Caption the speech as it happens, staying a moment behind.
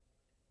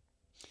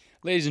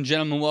Ladies and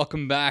gentlemen,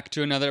 welcome back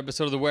to another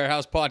episode of the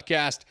Warehouse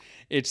Podcast.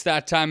 It's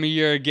that time of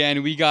year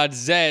again. We got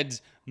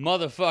Zed's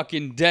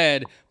motherfucking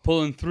Dead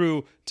pulling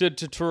through to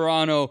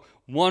Toronto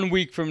 1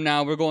 week from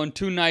now. We're going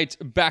 2 nights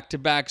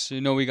back-to-back, so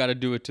you know we got to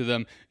do it to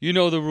them. You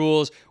know the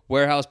rules.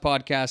 Warehouse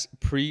Podcast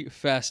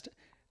pre-fest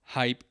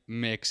hype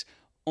mix.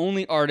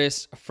 Only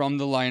artists from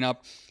the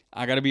lineup.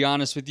 I got to be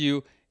honest with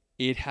you.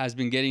 It has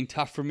been getting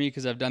tough for me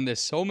because I've done this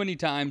so many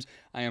times.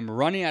 I am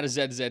running out of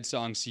ZZ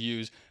songs to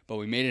use, but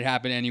we made it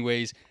happen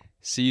anyways.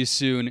 See you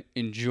soon.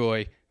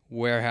 Enjoy.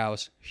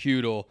 Warehouse,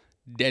 Hudel,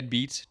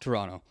 Deadbeats,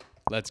 Toronto.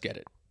 Let's get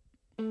it.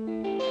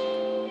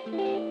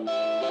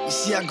 You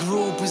see, I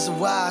grew up as a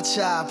wild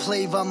child,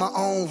 played by my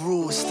own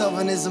rules.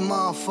 Stubborn as a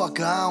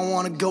motherfucker, I don't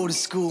wanna go to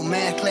school.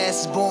 Math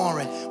class is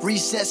boring,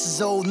 recess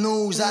is old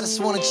news. I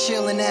just wanna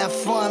chill and have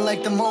fun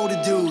like them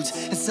older dudes.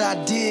 And so I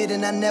did,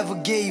 and I never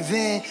gave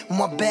in. With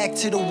my back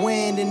to the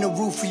wind and the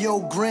roof of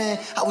your grin,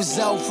 I was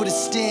out for the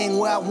sting,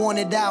 where I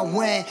wanted I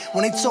went.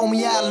 When they told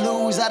me I'd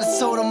lose, I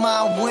just told them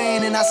I'd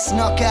win. And I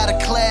snuck out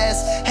of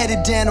class,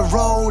 headed down the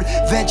road,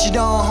 ventured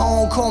on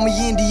home, called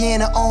me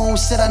Indiana own.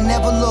 Said I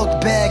never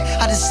looked back,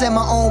 I just set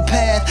my own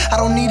path. I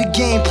don't need a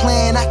game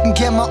plan, I can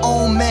get my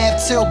own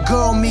map. Till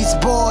girl meets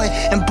boy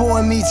and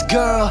boy meets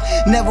girl.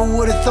 Never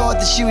would've thought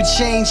that she would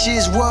change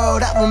his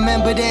world. I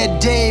remember that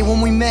day when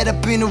we met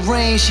up in the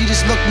rain. She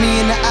just looked me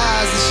in the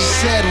eyes and she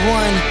said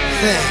one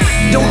thing: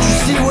 don't you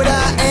see what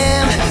I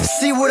am?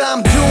 See what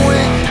I'm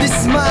doing? This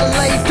is my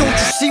life, don't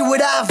you see what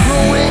I've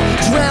ruined?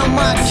 Drown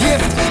my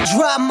gift,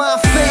 dry my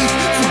faith,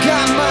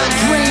 forgot my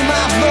dream.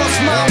 I've lost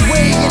my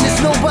way and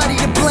there's nobody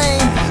to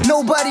blame,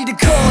 nobody to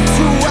call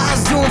to. I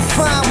was doing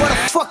fine, what the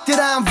fuck did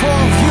I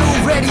involve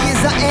you? Ready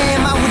as I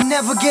am, I would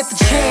never get the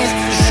chance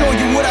to show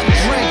you what I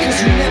drank,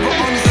 cause you never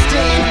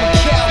understand. I'm a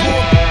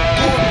cowboy,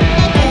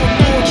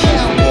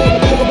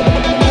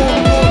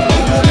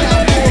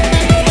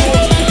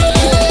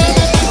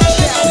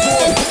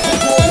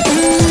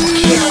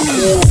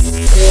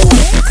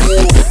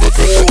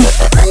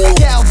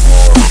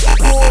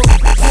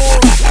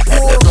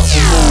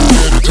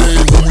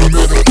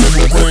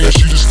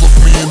 she just looked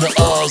me in the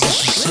eyes and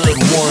she said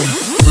one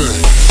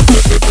thing.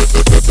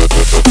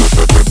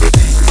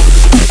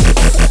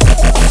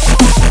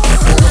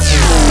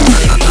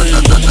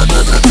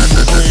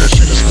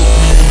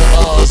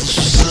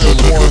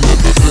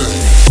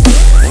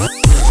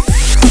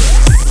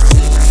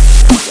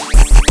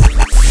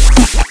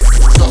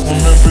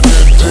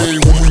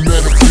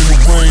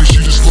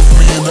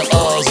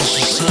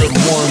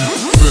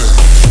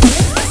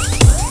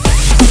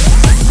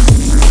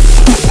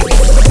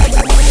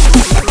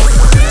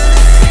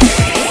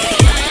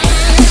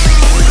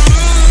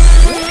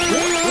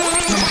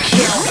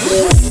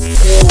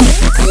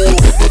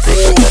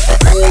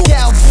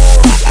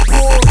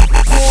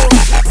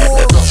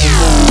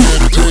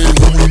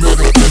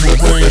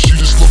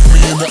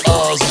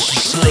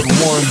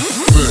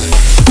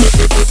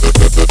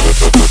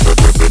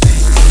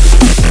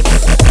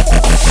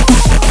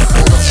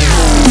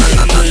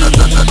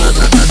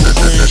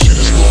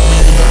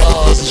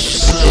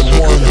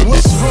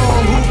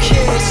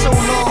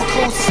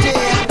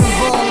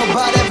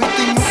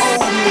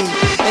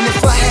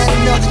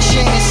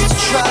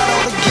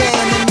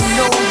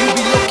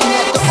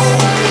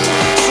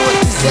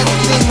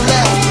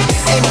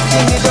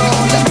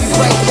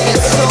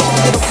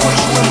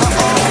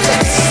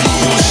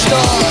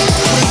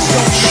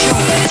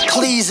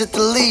 At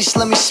the least,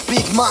 let me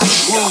speak my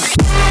truth.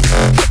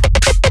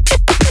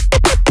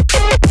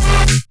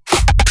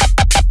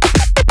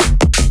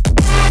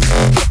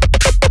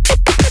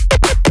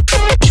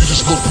 She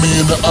just looked me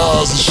in the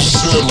eyes and she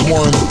said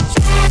one.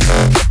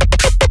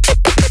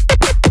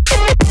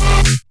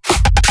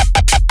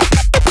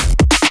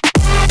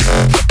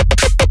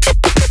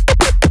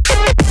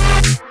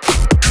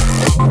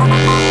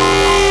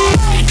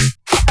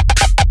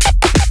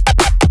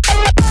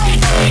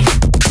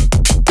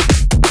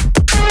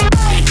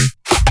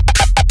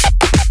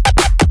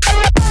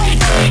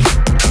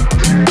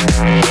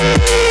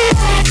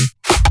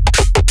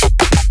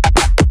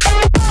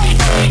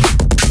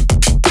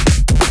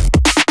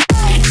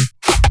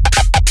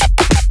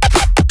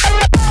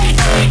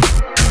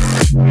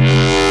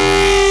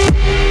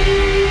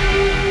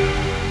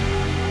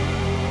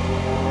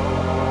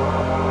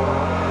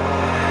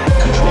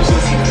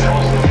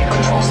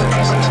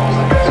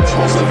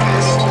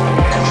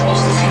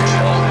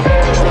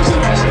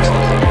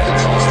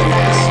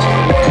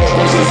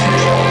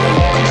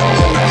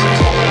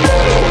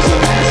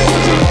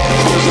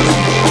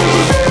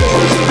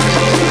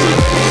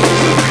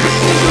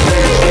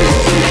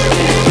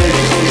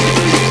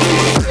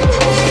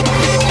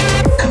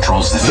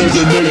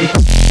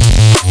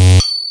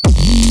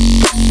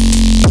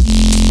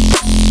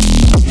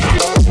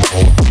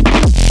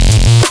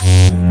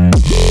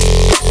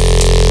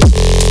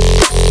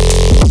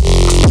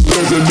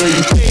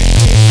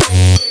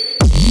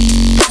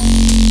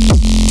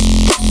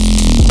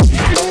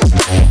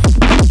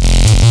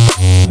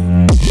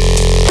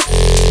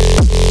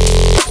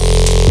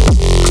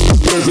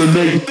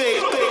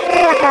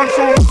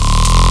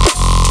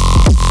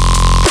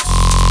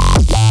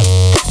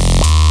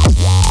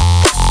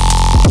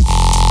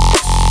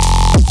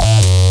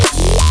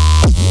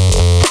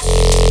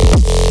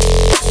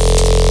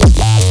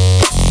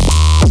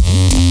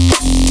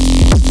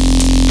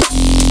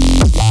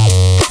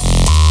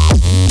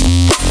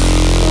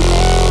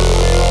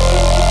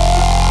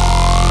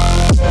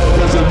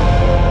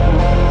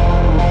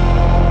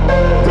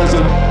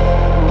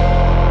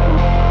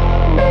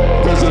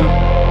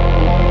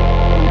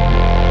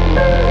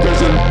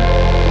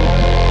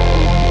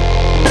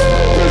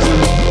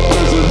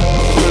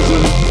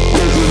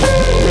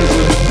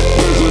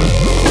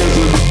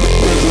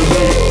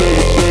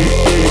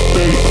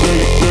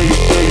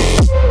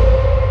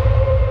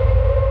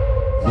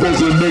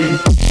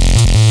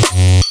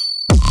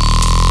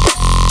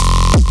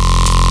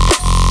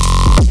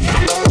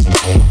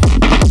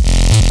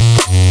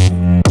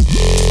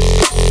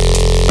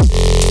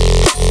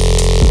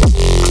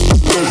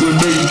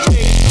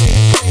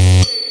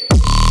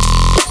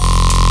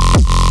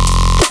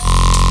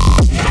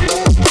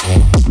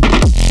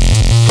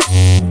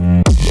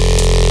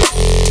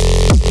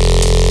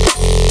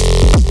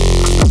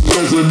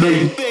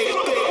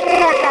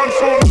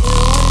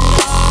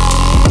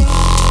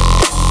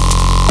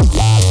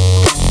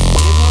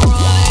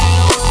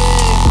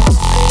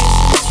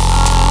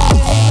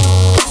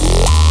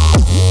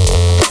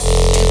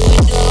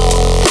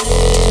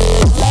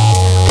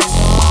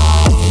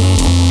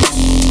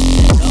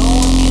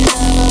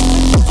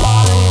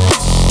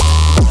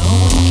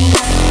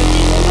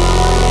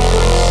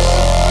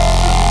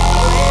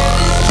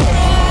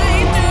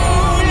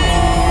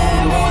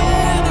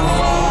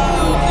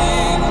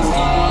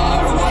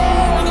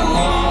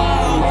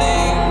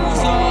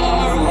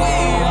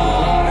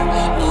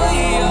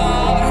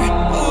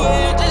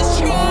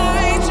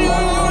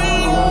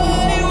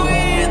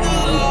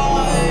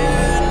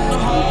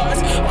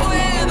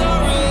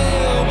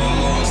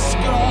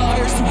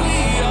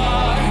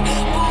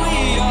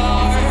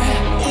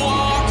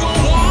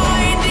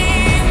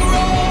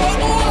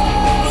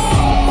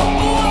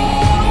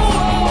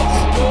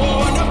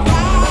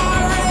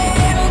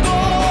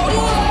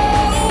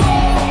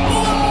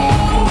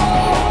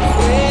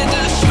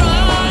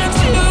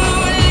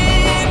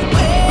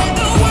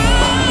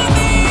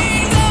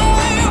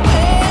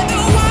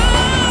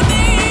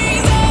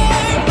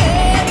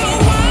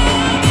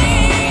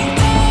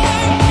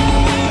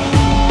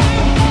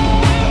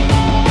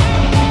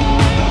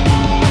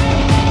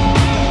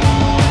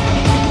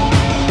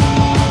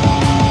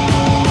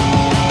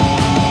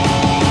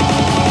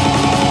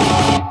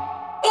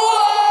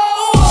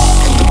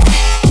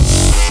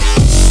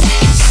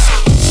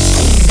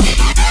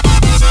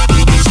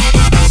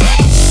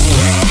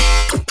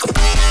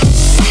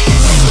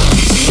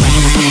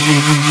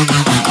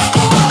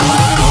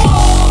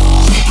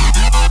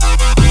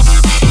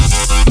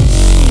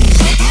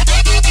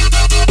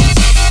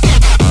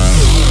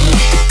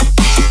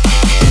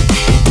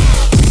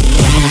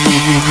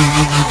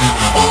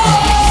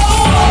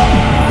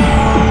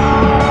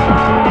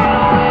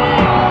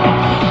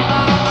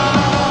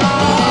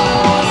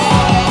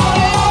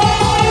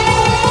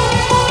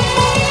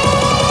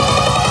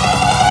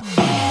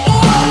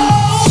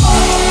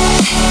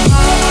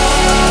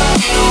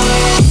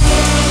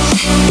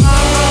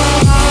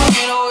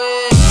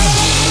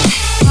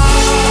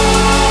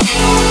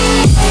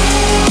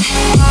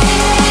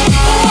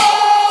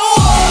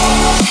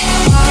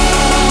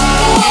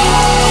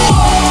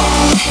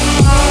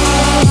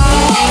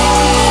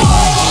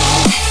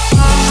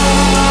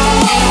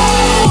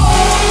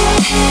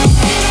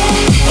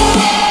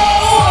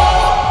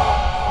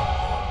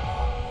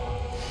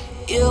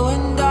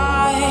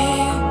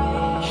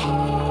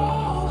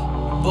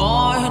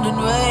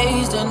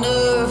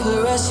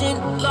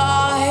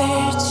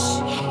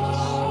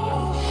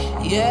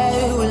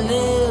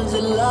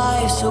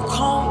 so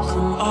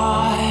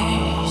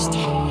compromised.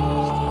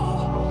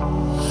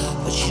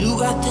 But you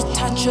got the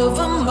touch of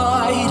a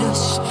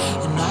Midas,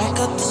 and I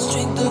got the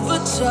strength of a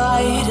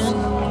Titan.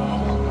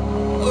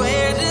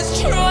 We're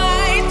just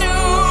trying to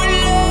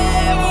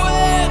live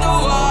where the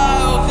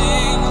wild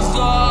things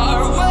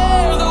are,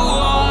 where the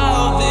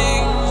wild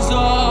things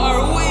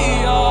are. We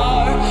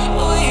are.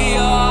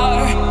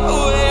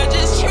 We're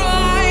just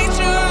trying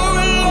to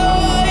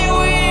lie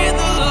with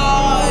the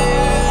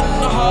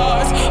lion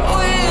hearts,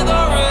 with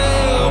our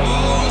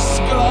rebel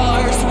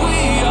scars. We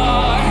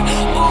are.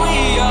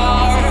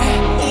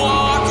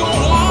 Walk a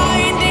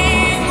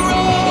winding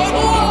road,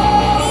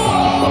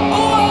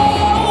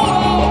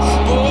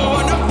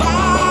 born of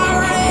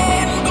fire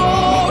and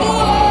gold.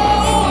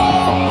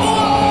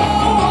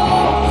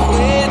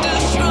 We're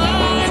just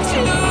trying to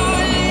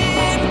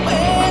live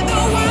where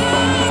the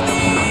wild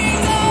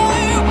things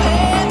are,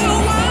 where the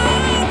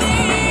wild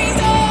things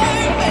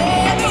are, where the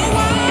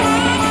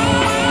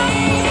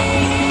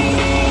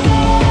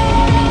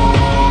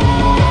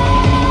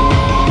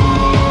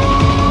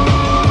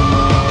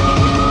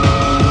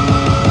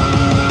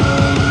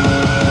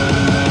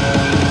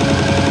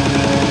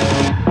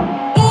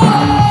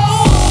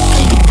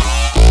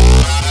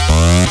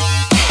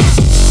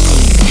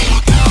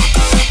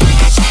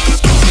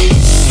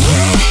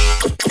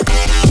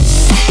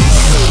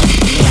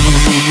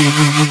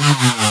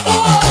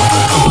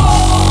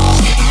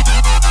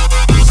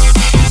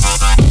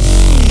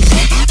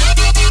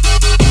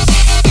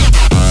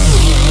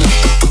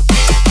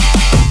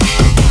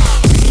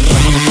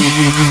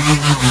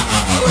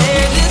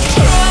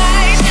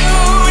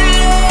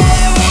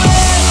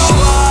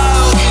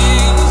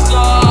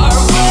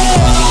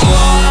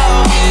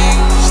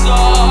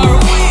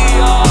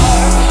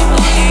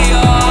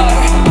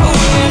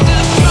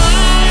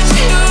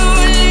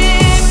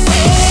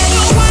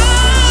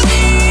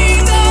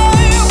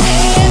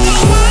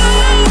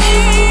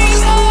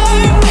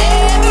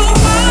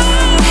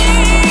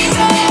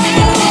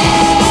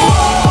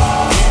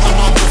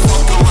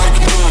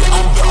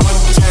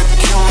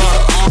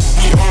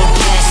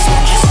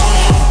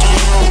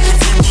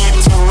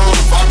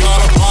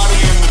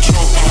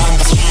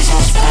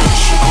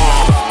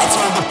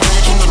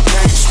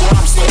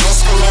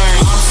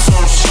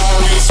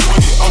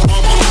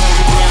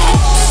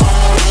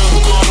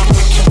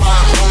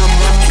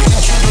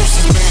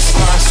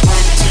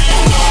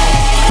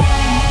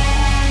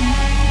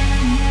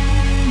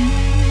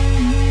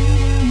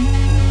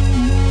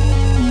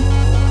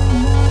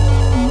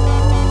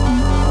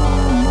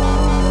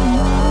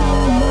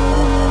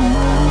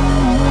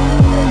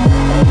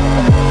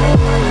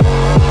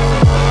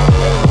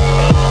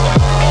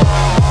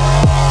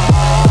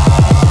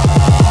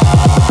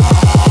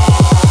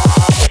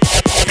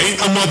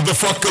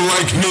motherfucker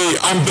like me,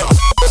 I'm the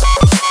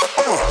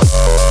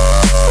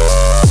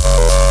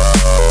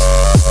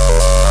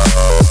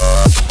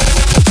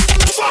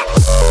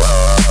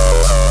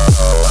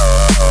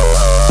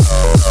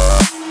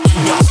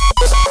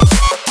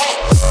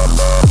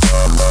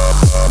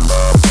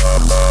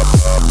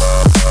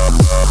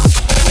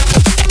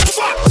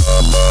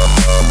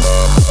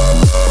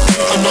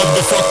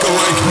motherfucker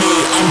like me,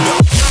 I'm the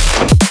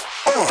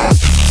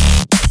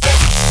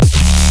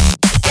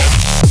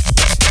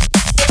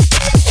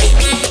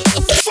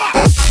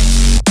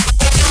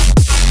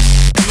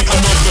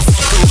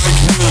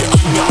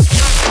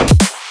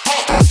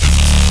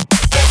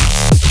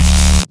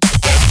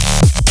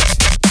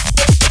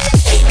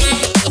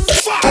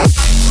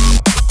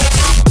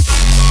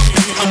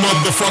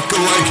motherfucker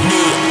like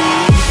me.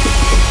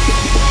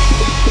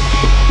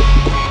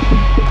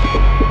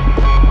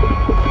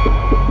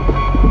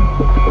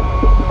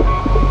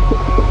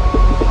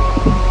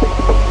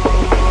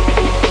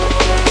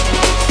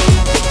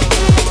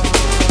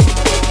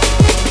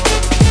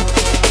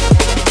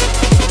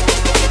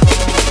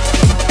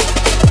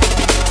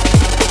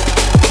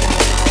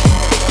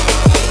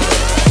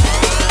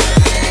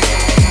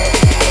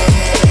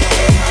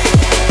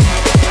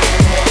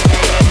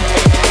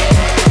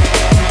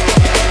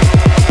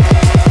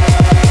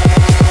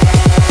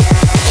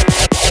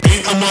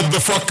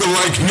 Motherfucker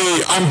like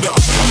me, I'm the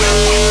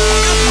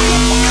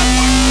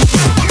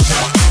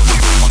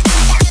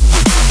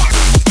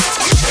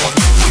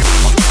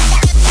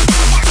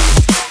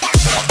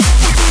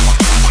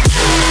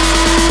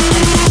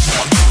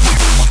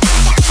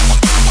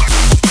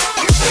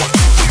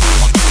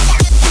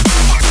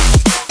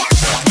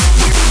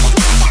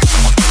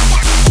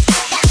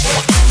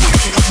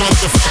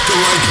motherfucker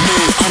like me,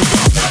 I'm the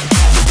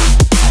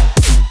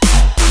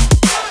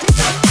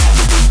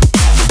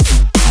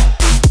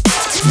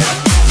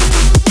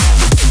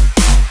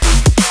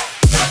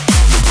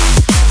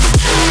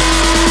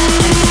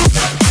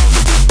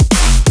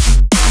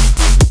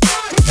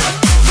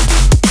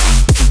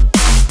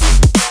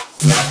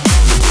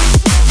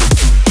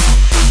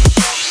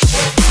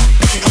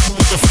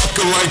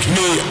like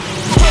me.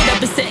 Hold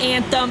up, it's the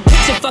anthem.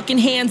 Put your fucking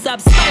hands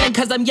up. Smiling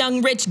cause I'm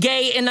young, rich,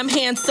 gay, and I'm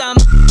handsome.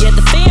 Yeah,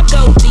 the fam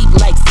go deep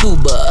like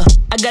scuba.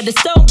 I got a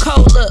stone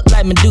cold look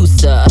like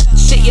Medusa.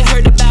 Shit you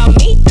heard about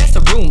me? That's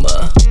a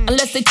rumor.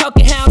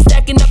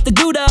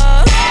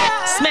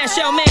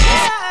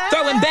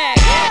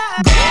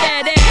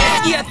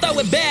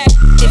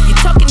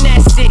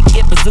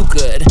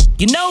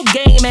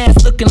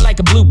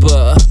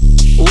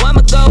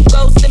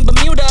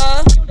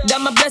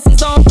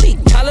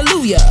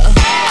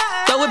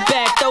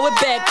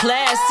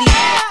 classy.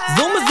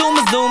 Zoom,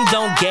 zoom,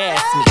 don't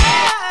gas me.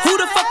 Who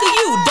the fuck are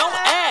you? Don't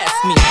ask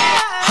me.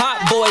 Hot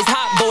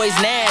boys,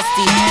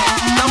 nasty.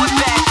 Throw it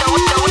back, throw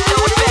it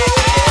back.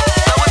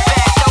 Throw it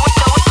back, throw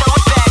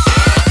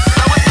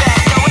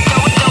it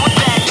back. Throw it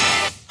back.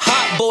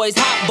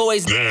 Hot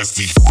boys,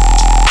 nasty.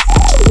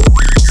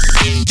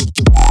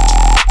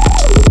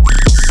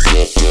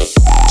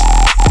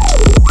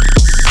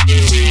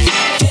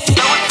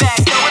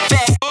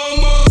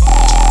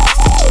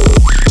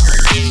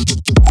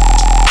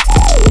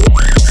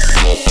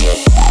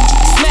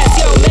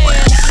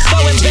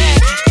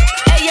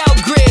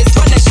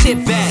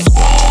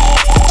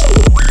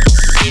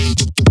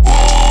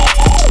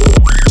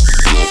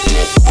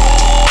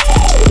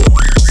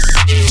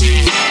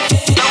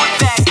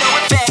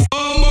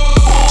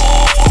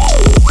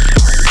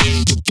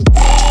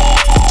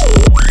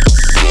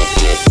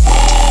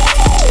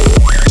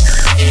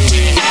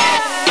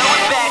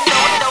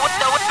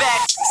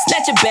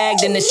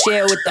 In the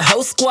share with the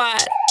whole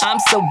squad. I'm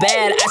so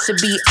bad, I should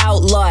be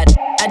outlawed.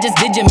 I just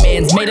did your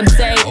mans, made them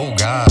say, oh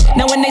God.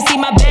 Now when they see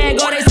my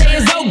bag, all they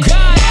say is, oh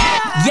God.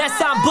 Yes,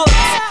 I'm booked.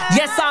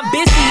 Yes, I'm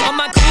busy on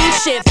my clean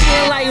shit,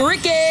 feeling like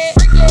Ricky.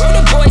 Where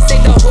the boys say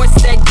the horse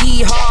said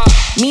D-Haw.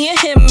 Me and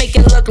him make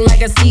it look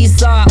like a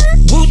seesaw.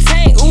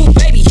 Wu-Tang, ooh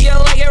baby,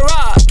 he'll like it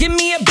raw. Give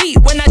me a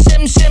beat when I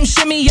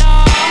shimmy,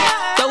 y'all.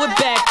 Throw it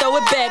back,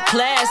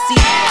 classy.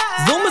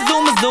 Zoom,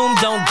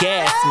 don't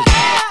gas me.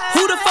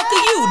 Who the fuck are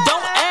you?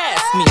 Don't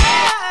ask me.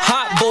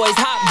 Hot boys,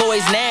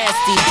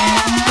 nasty.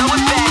 Throw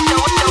it back,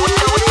 throw it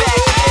back.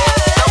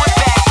 Throw it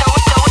back, throw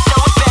it back.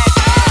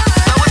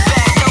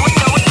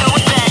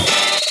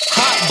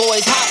 Throw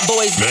it back. Hot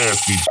boys,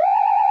 nasty.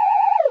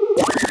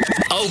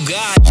 Oh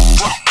God.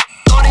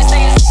 All they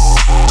say is, oh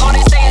God.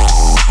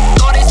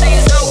 All they say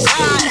is, oh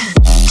God.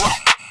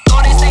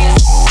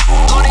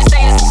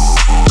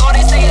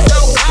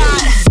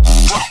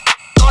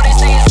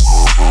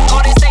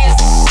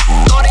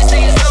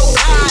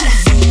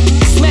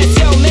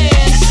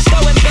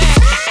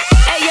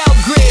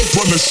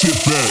 Run that shit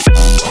back.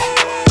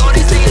 All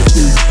they say is,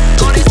 oh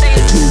God.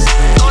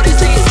 All they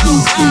say is, oh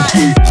God.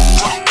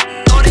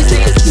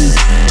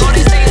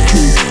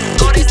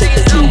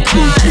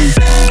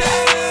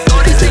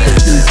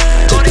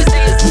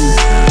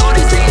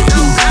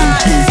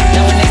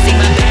 Now when they see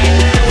my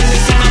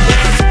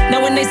bag, now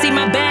when they see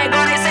my bag,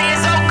 all they say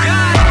is, oh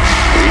God.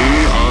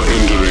 We are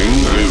entering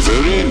a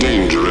very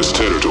dangerous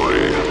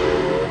territory.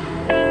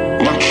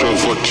 Much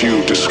of what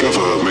you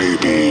discover may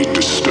be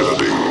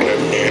disturbing.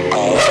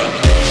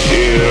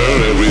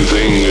 Here,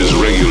 everything is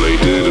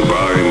regulated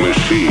by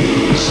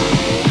machines.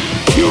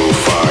 You'll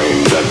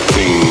find that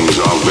things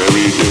are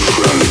very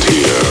different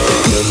here.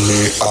 Let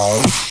me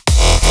out.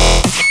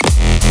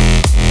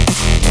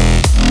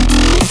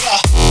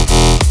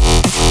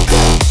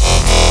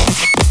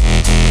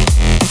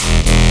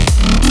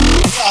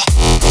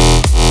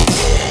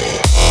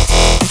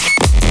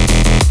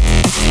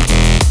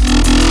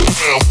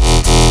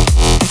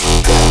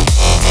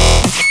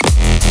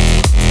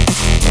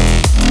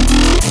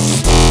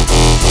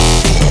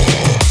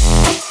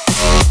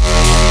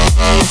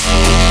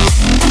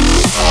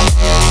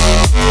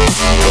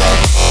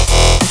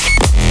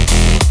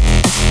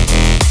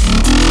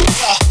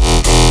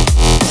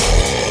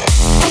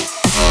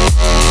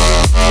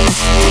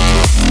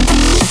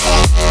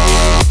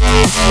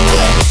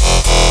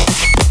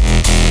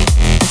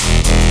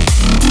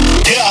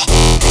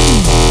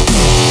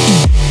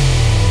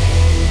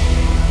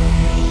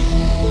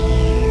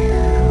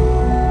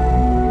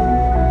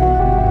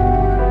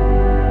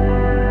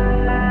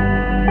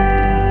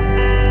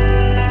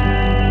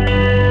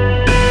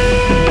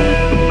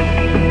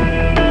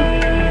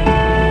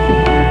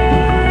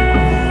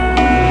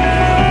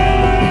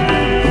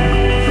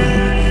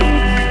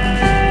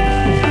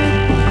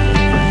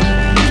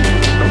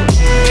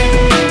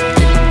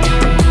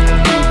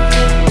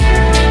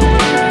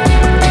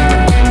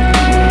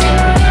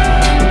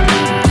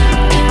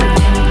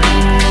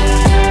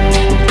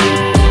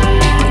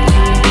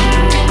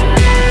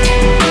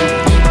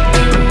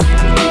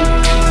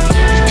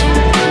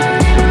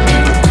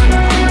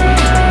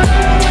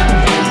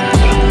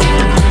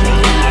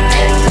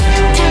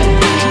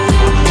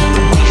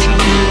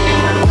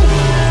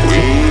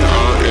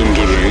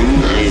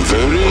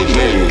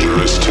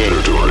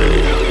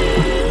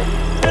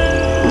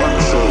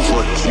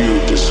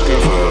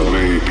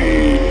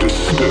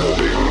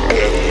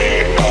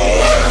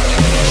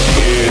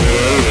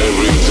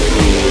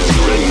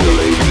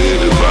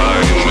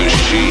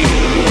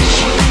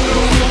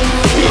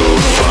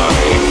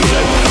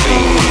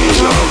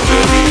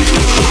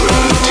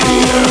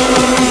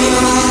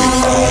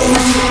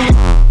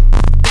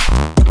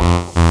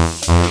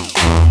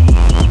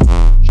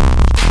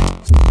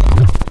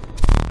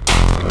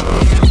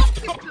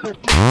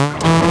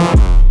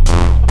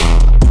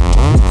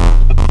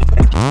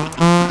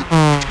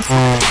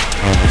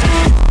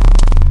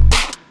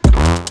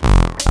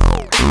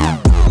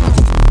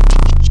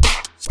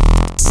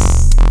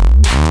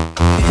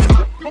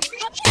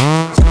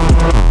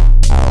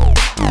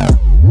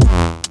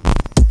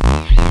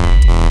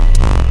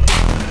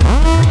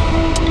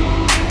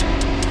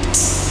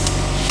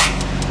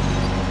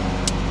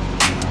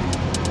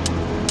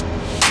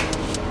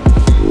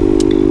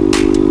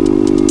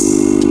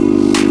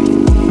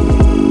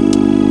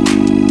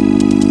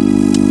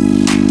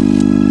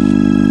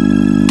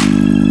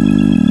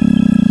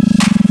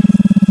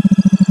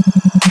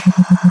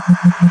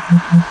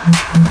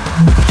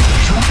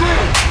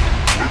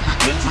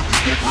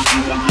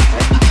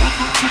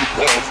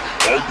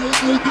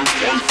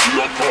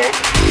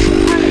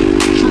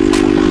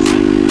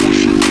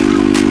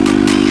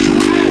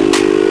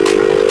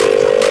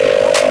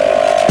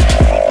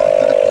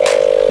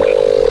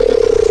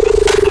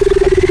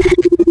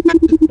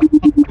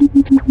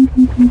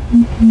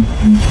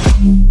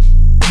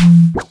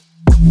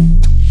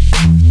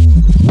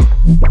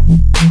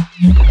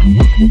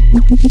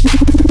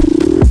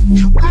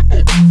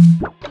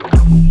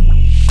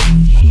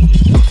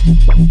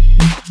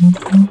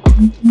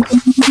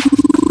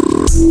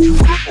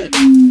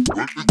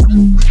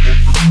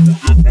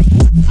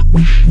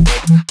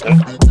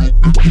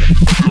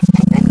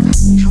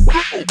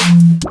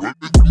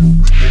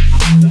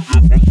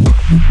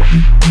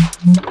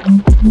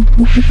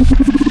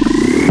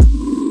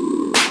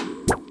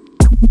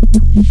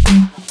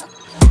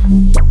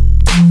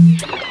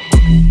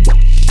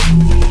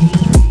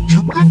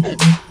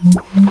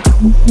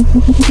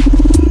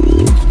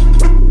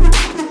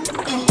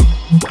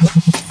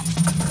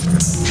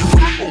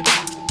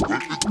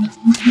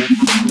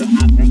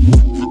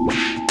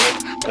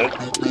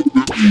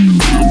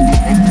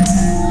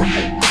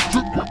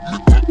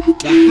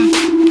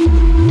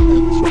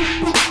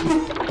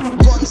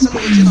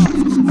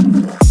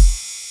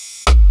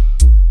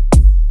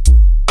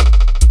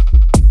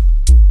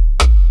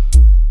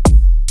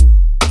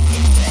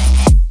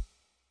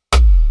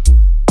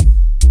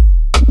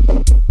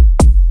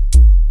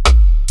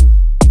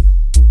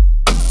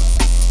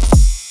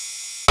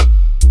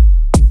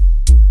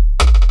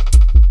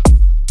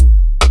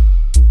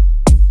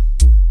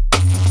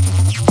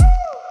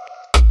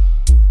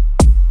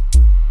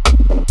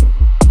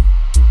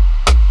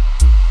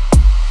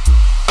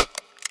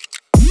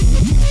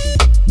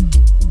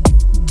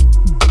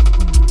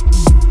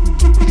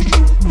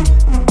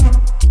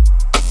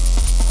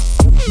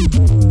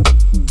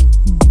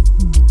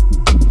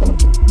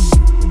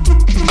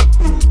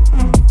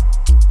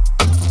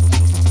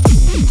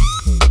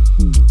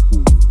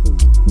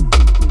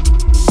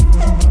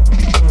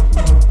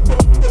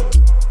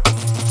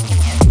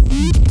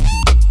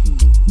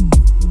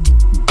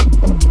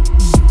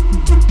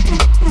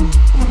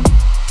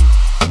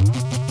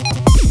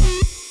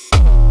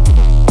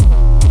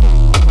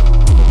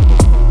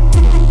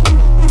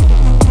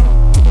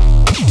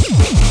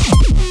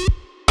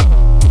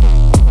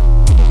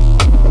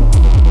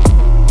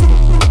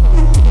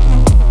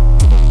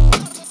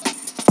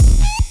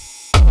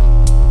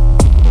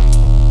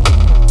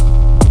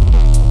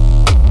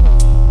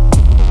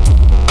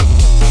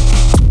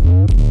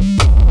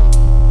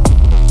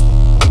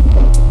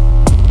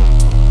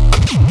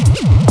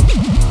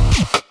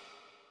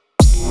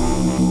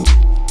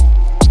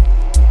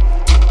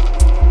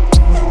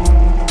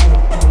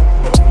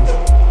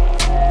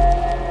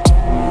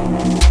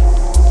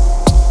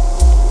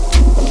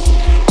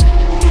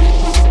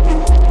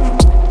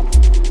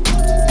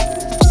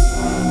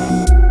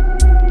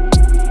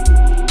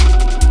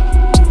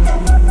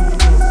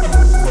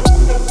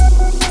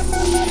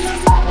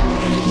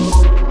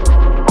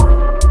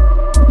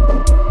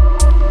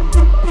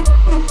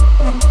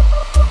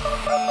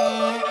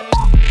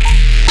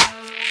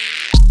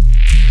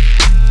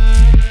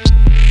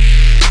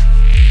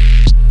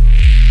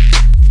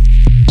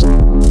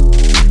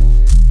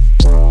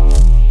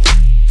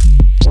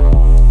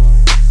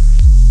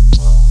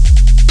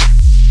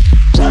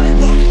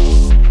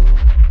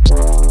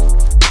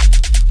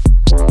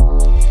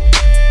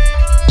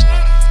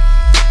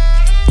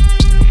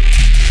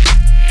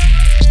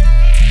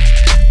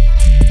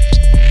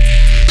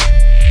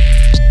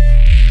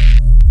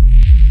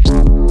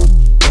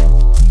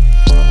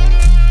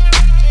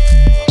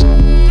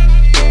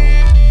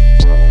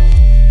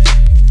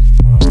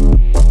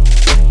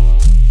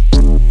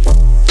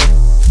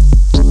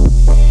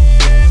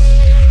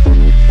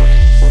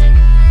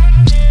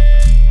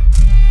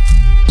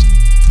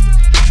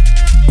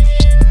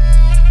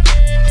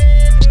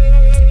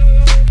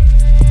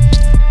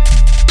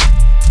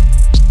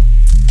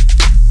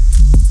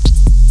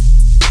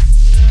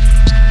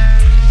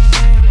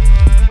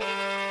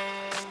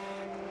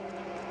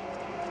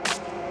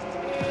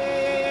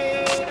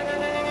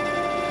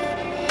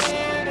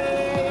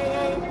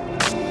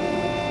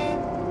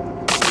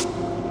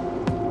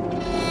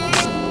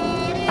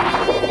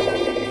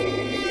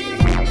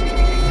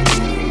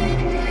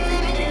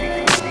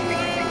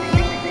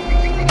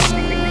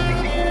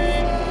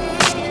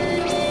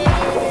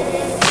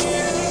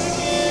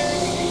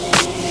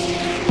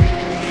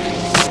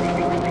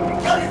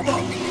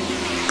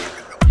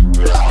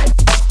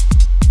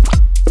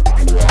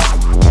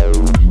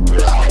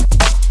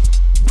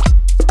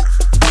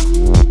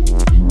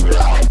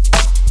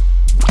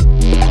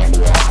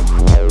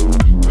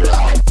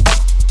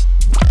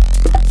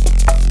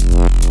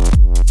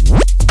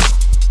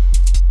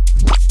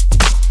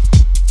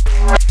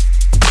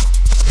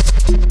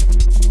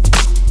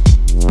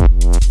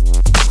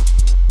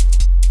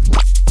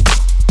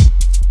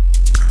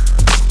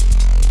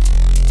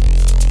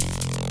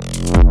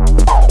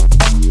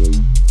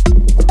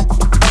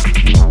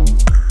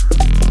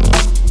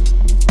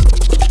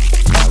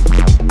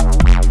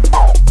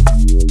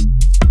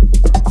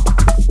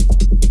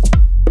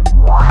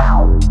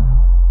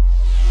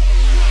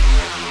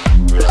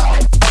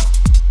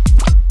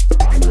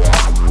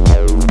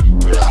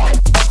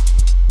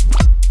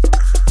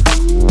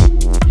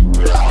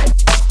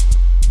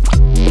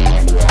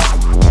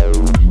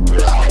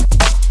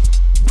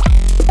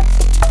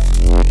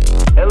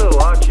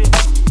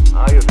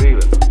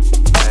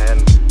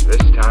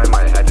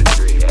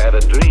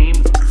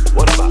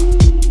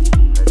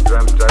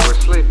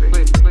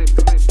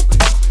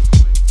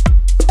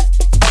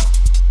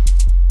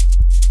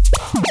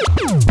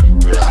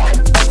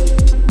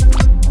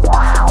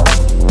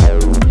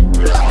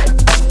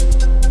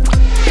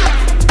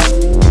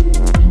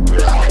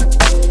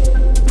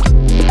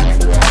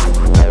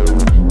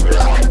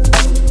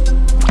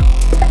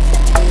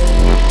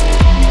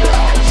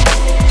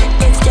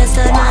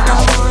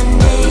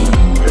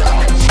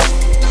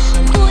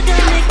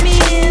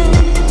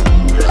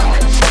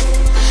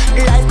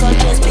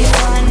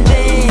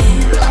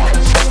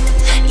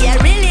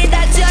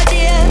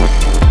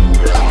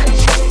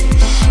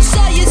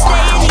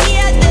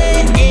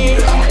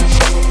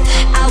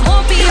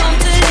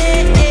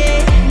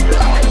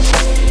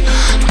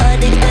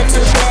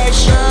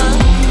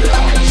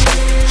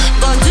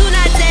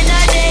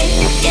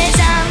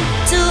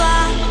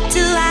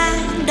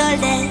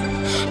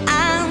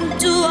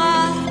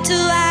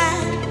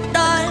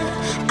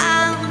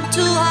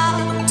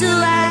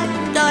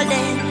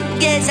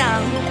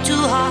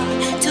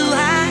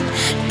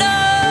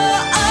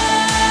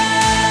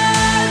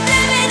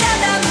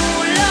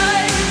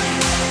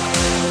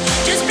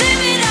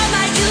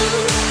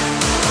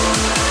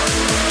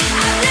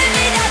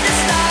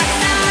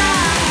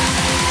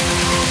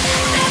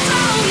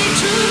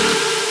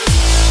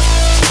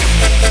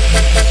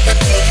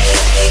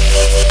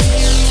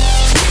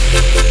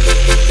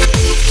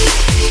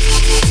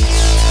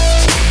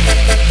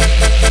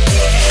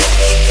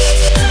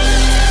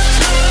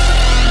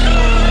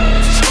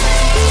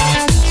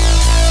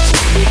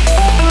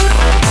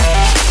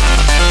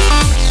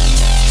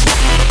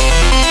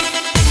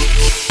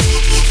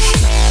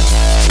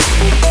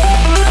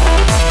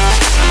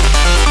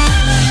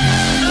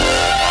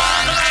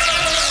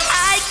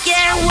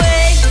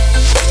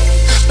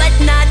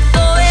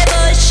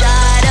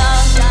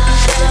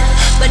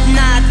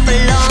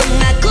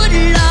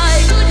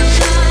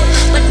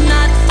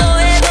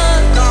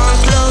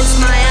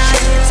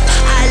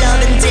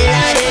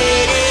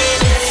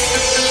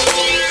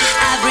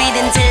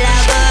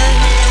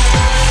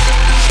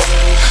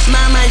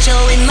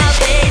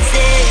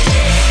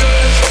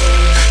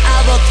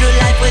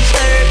 with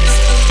thirst.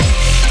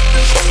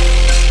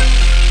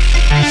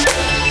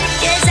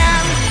 'Cause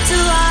I'm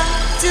too hard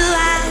to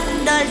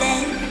handle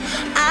it.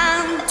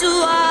 I'm too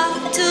hard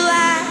to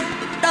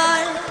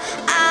handle.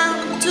 I'm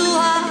too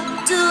hard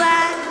to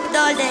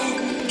handle it.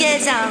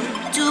 'Cause I'm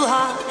too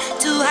hard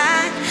to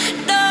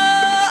handle.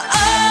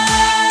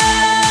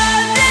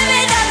 Blame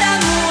it on the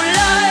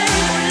moonlight.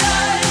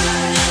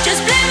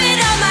 Just blame it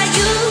on my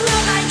youth.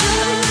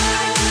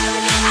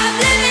 I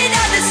blame it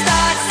on the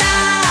stars.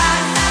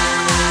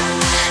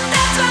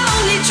 That's my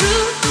only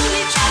truth.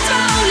 That's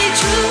my only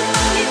truth.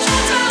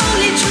 That's my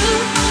only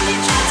truth.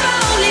 That's my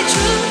only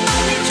truth.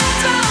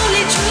 That's my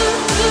only truth.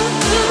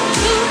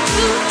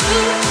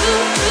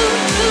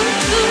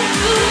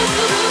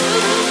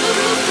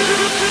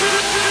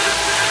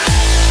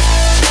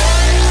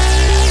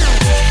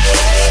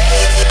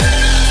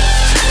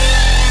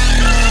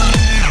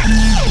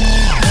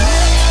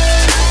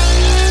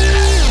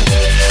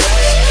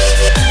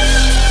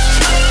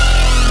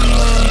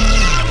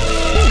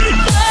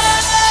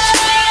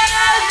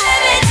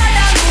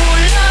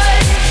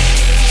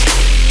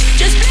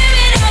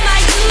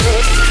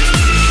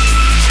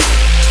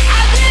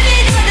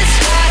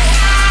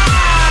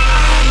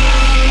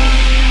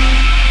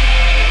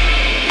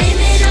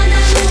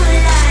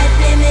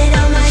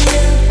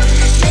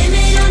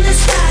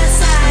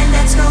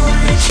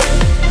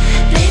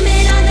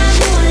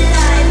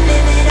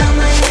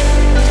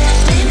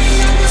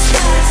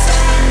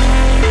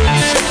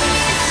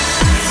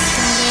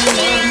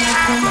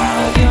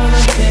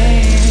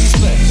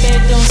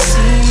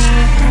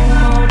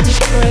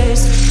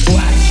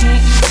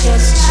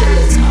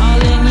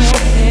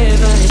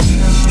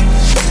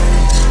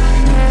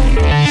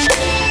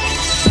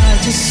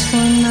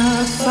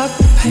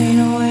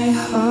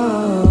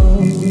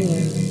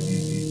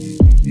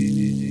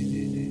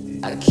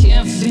 I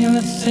can't feel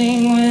a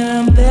thing when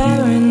I'm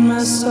bearing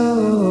my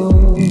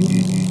soul.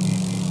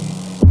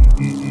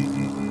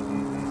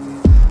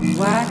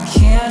 Why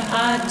can't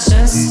I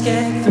just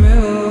get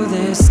through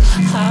this?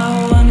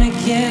 I wanna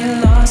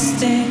get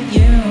lost in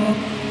you.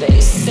 They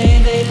say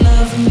they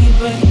love me,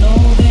 but no,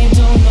 they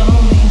don't know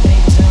me. They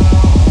don't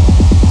know.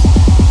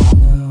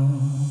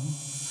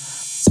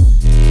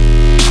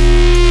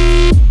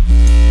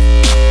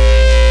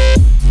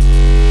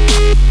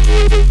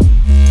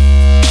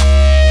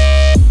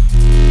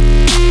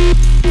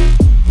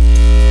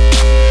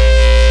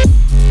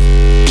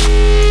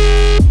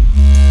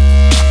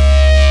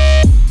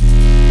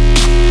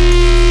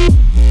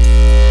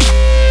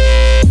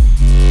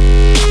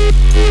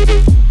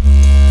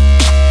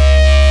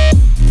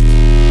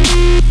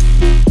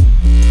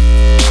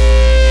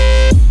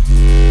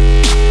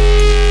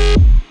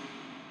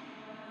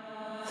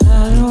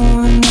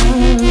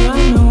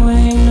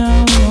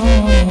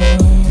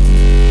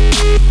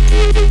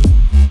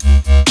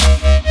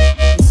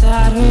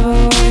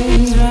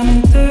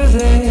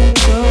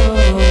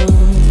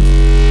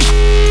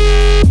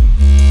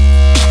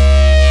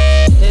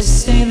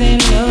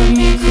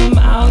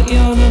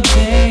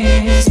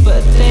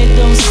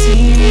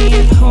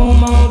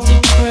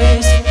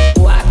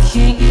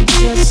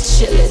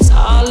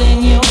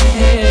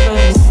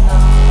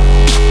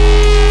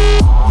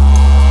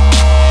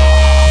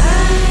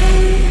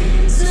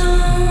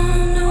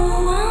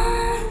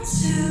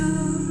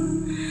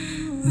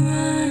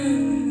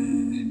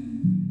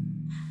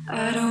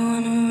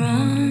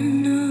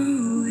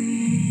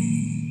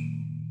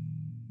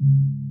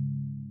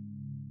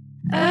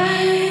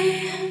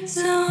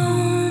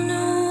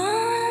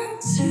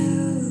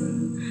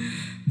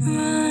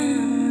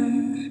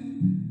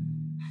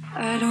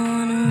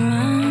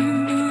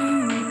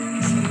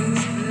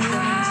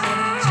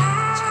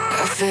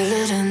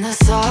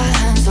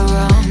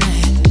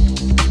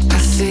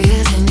 Feel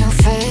it in your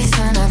face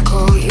when I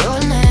call your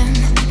name.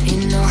 You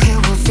know it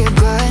will feel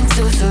good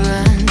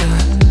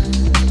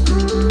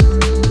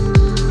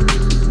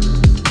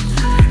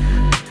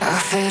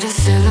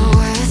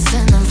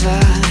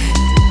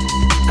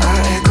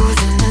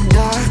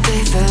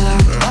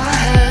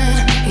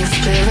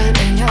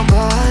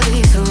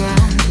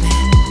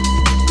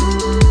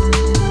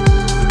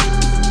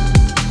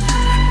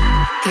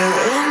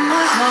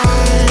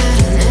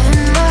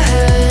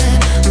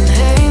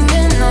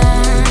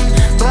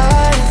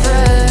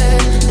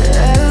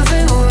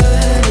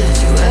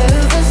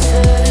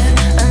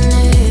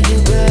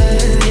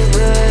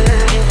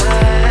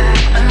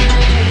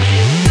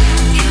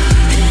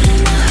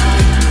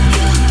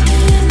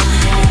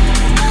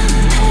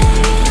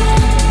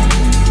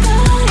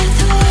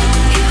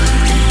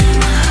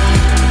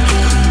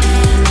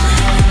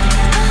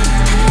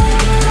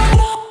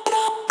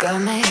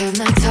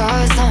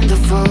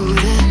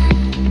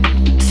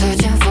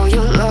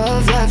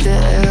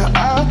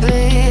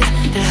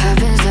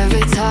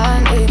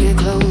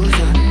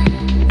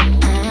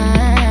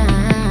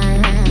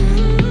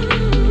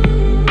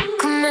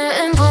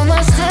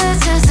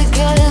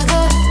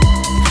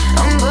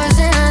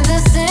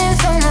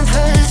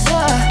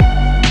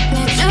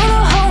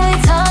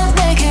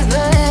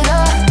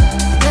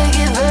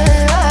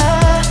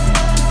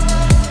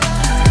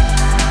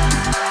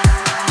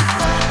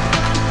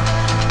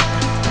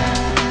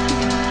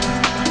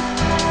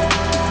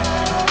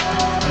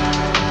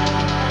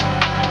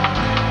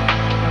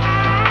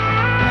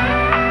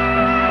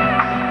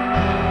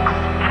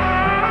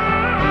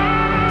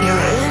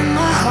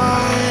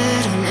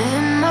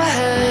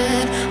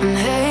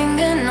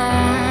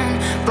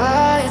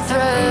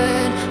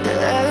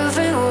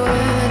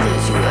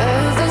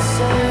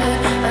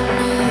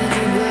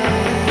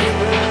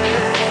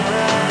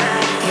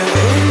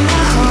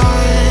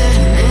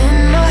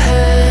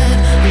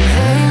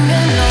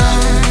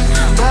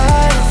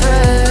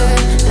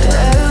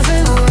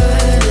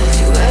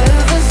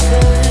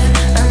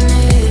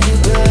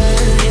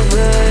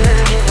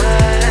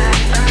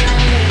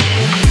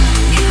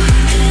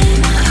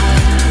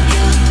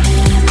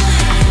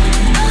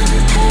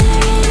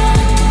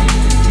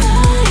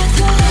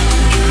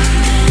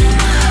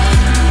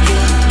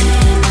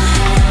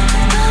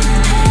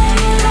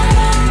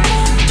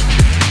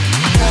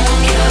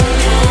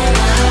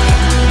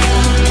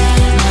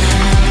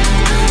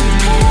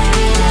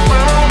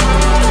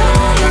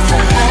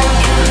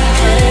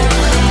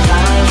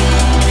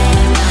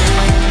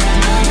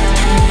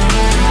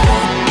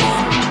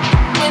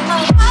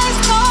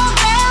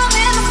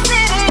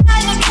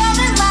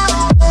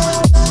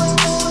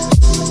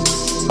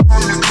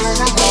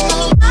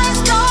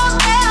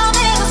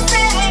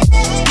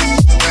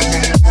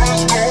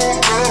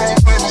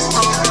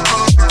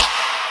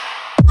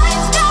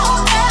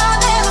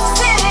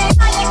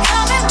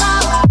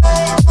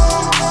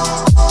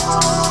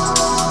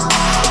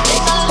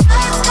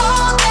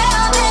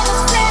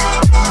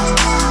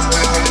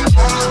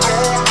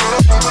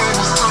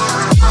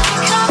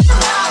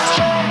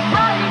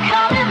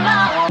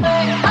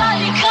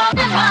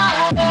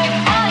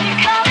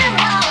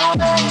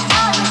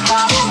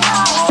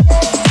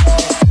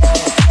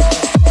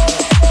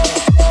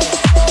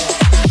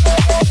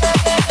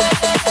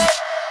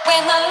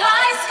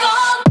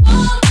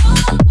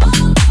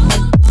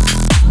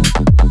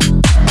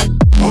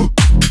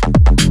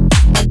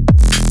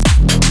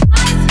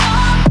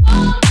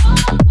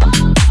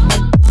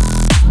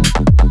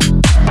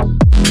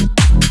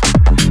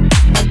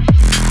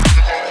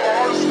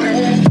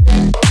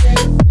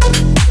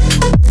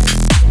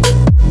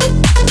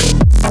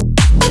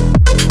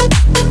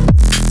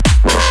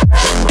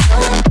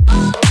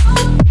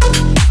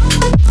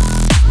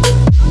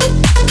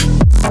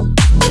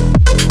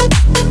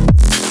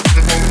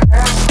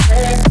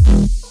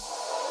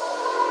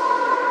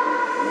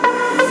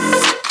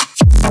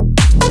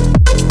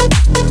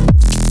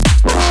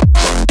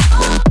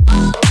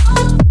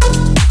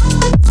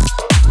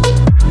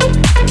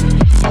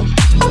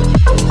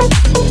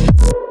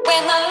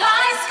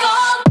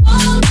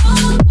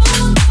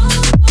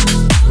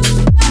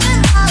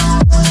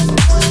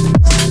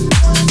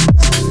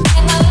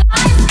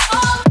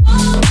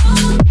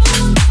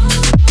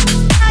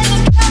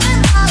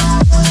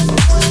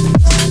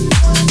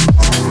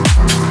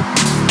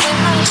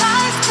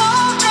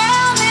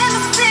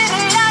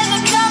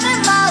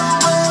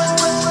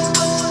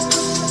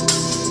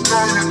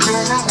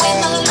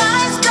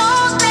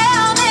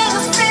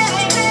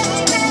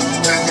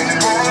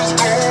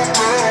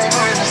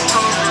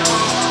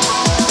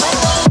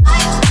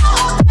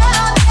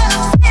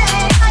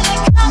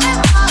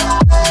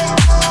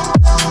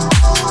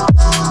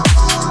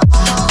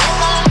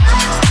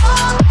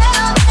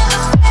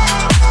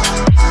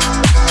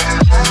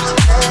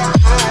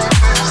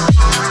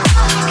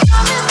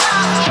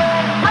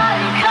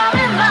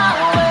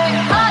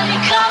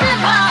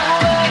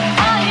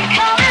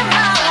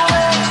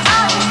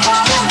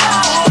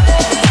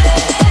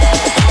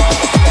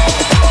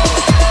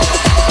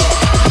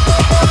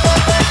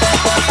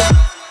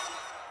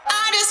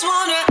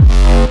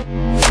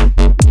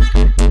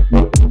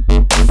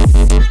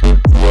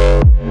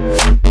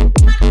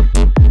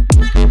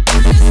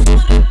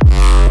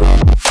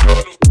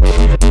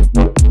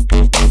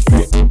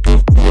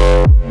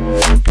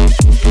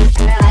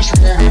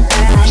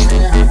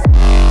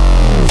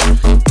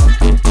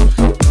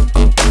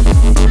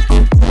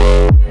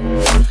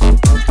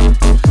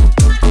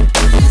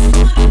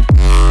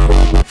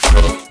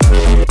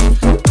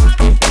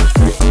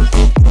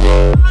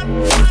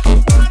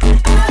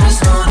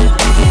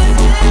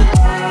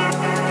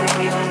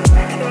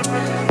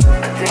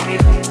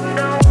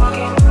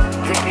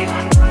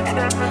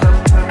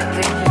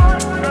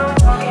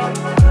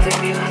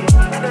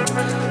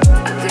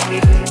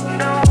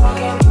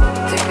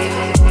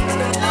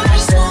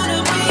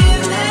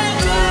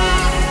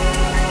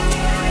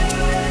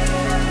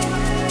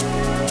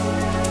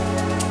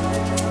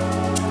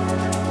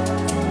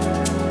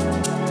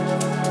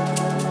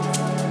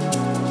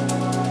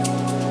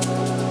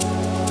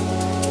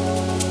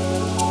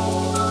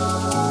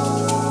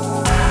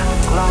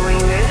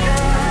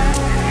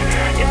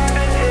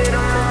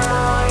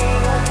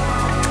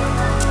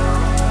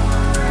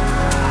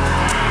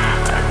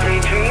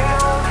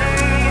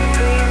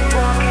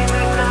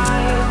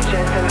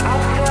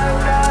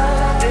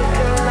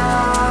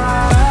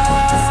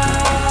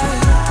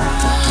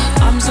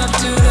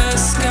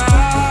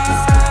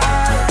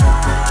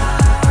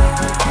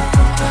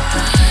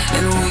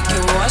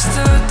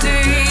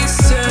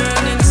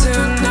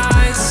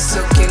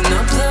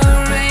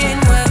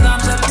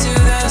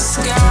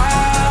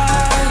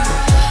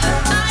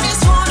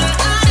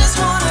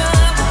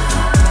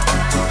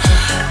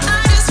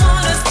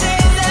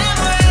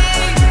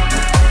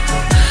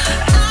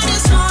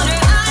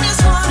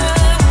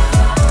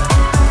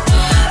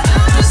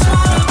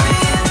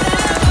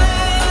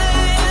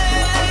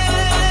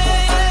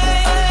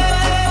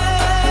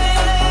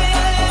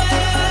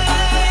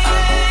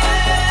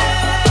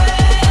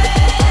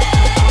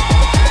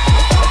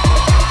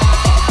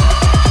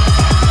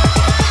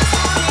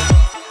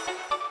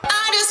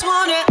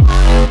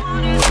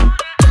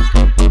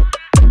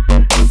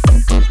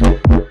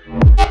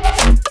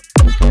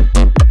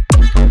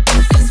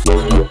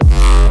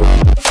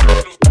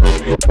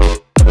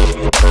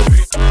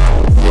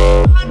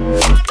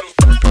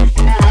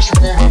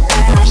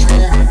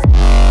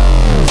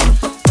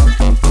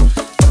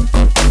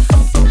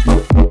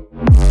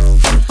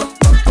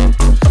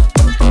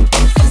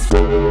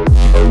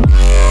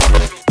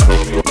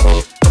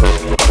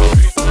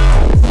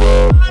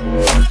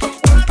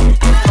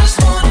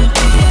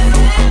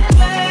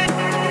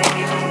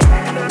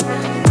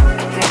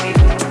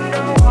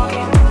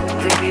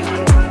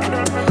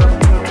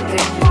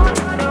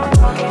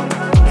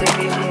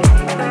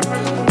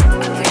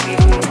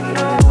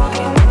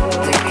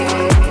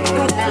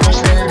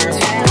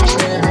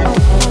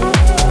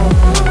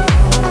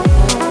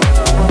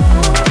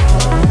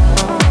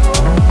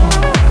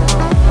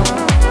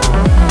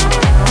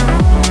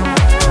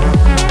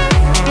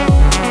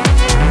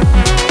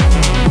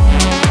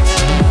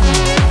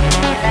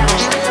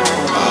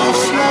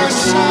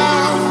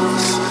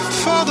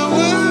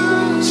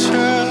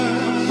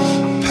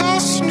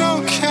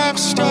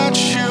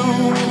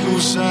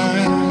statues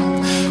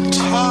and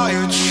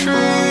tired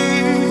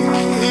trees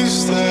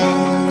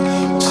there.